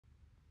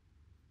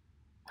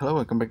Hello,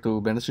 welcome back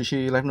to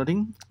Sushi Live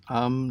Noding.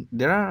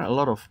 There are a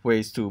lot of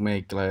ways to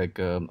make like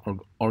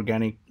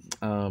organic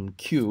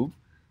cube,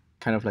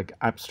 kind of like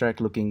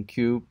abstract looking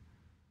cube,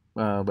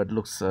 but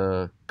looks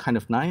kind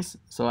of nice.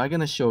 So I'm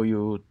gonna show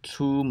you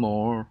two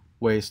more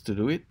ways to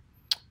do it.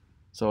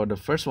 So the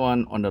first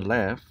one on the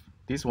left,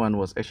 this one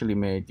was actually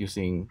made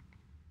using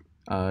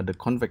the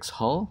convex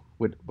hull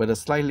with a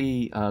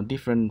slightly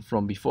different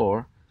from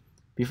before.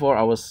 Before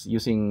I was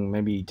using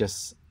maybe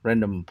just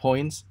random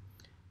points,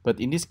 but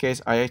in this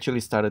case I actually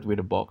started with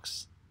a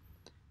box,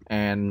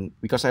 and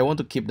because I want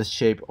to keep the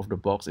shape of the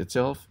box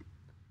itself,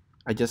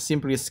 I just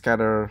simply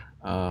scatter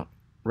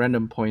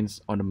random points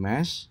on the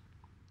mesh.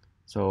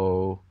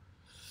 So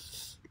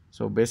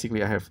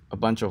basically I have a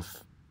bunch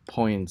of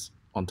points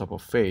on top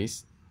of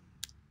face,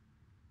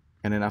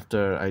 and then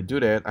after I do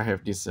that I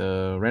have this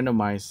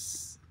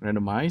randomize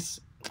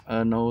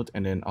node,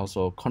 and then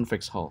also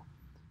convex hull.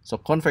 So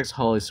convex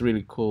hull is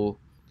really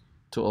cool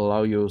to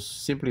allow you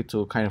simply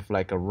to kind of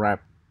like a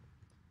wrap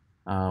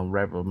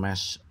a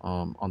mesh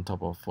on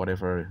top of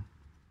whatever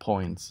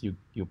points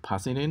you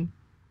pass it in.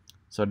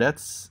 So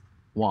that's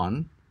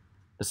one.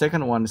 The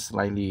second one is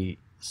slightly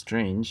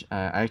strange.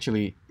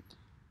 Actually,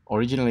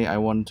 originally I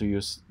want to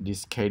use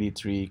this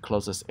KD3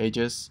 closest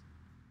edges,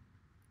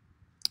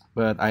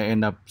 but I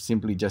end up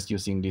simply just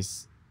using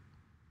this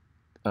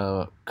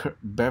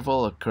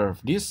Bevel A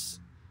Curve. This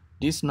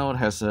node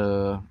has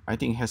a, I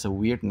think has a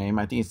weird name.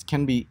 I think it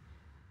can be,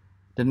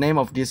 the name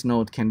of this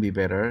node can be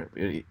better.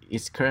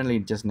 It's currently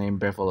just named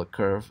Bevel A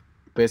Curve.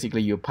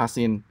 Basically, you pass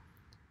in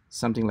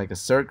something like a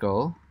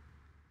circle,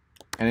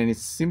 and then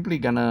it's simply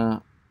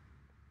gonna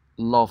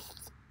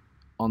loft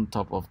on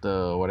top of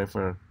the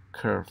whatever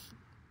curve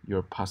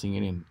you're passing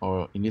it in,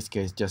 or in this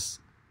case, just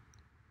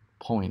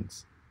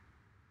points.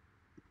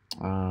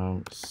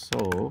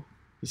 So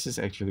this is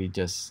actually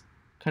just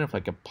kind of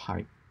like a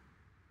pipe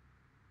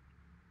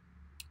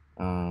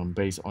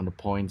based on the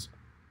points.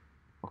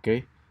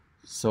 Okay.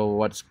 So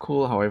what's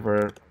cool,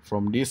 however,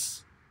 from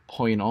this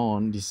point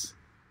on, this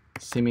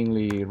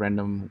seemingly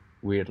random,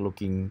 weird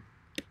looking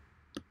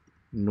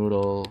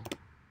noodle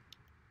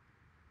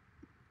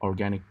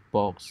organic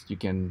box, you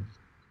can,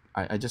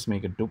 I just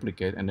make a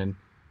duplicate, and then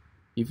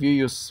if you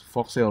use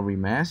voxel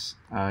remesh,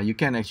 you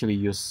can actually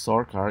use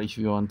Sorcar if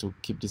you want to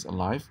keep this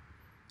alive.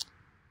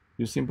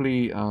 You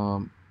simply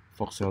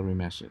voxel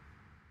remesh it,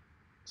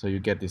 so you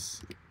get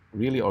this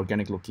really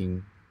organic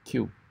looking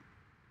cube.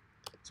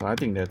 So I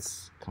think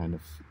that's kind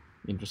of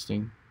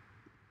interesting.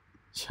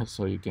 Just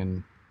so you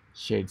can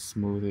shade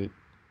smooth it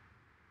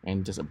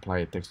and just apply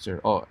a texture.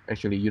 Oh,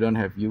 actually you don't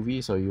have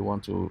UV, so you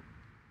want to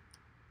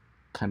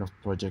kind of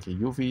project a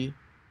UV.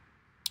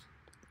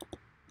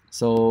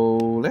 So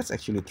let's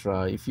actually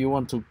try. If you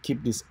want to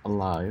keep this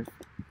alive,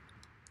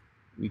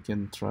 we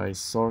can try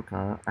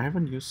Sorcar. I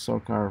haven't used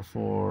Sorcar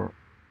for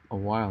a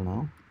while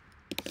now.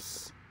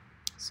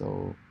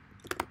 So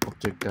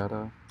object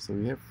data. So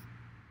we have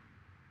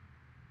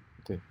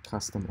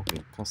custom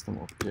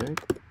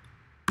object.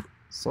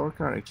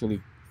 Sorcar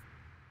actually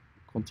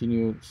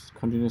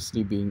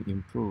continuously being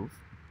improved.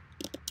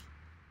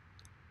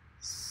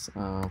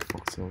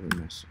 Voxel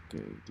remesh.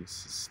 Okay,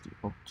 this is the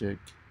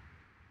object.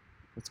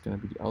 That's gonna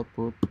be the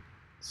output.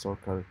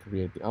 Sorcar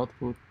create the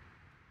output,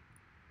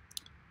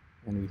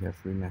 and we have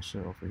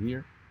remesher over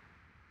here.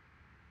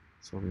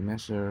 So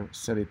remesher,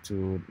 set it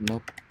to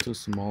not too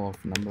small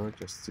of number,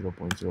 just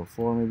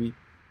 0.04 maybe.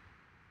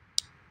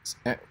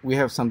 We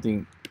have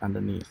something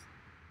underneath.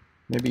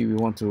 Maybe we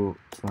want to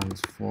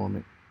transform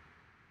it.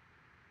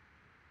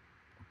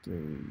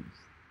 Okay,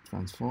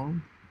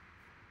 transform.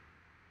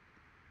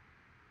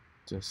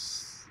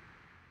 Just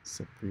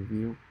set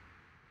preview,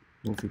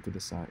 move it to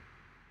the side.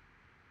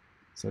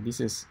 So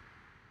this is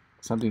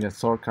something that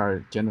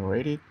Sorcar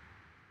generated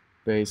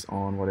based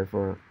on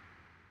whatever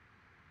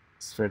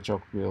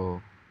SVerchok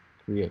will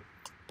create.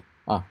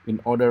 In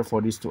order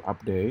for this to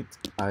update,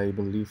 I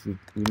believe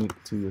we need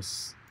to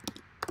use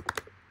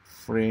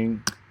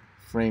frame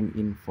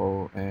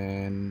info,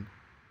 and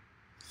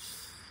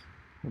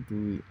how do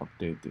we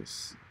update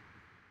this?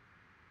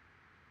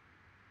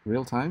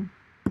 Real time,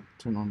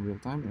 turn on real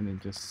time, and then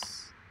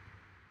just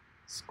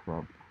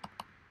scrub.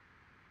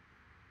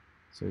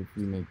 So if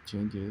we make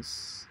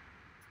changes,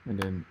 and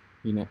then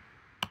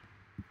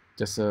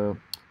just so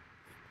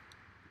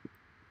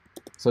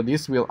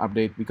this will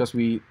update because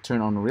we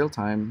turn on real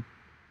time.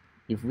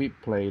 If we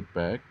play it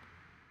back,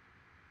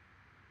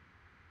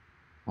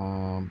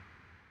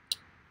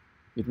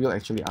 it will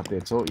actually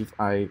update. So if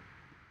I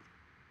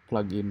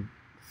plug in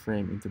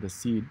frame into the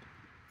seed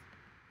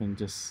and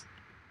just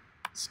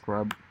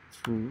scrub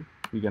through,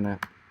 we're gonna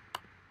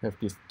have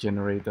this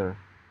generator,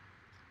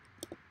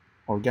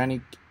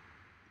 organic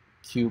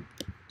cube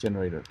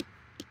generator.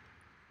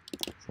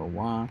 So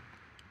 1,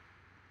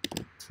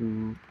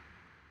 2,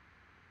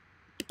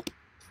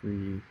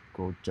 3,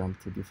 go jump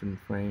to different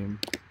frame,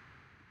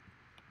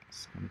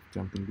 kind of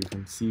jumping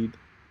different seed.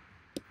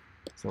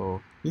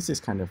 So this is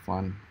kind of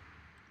fun,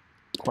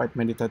 quite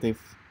meditative.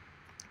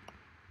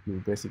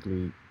 You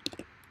basically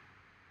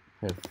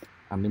have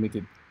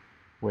unlimited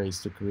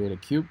ways to create a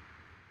cube.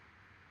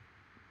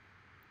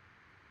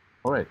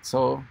 All right,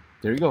 so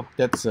there you go.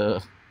 That's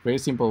a very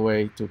simple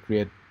way to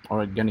create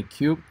organic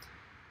cube.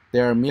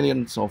 There are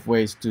millions of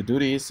ways to do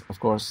this, of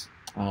course,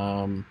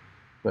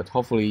 but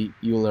hopefully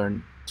you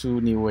learn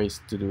 2 new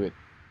ways to do it.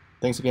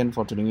 Thanks again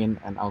for tuning in,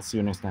 and I'll see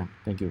you next time.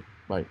 Thank you.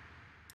 Bye.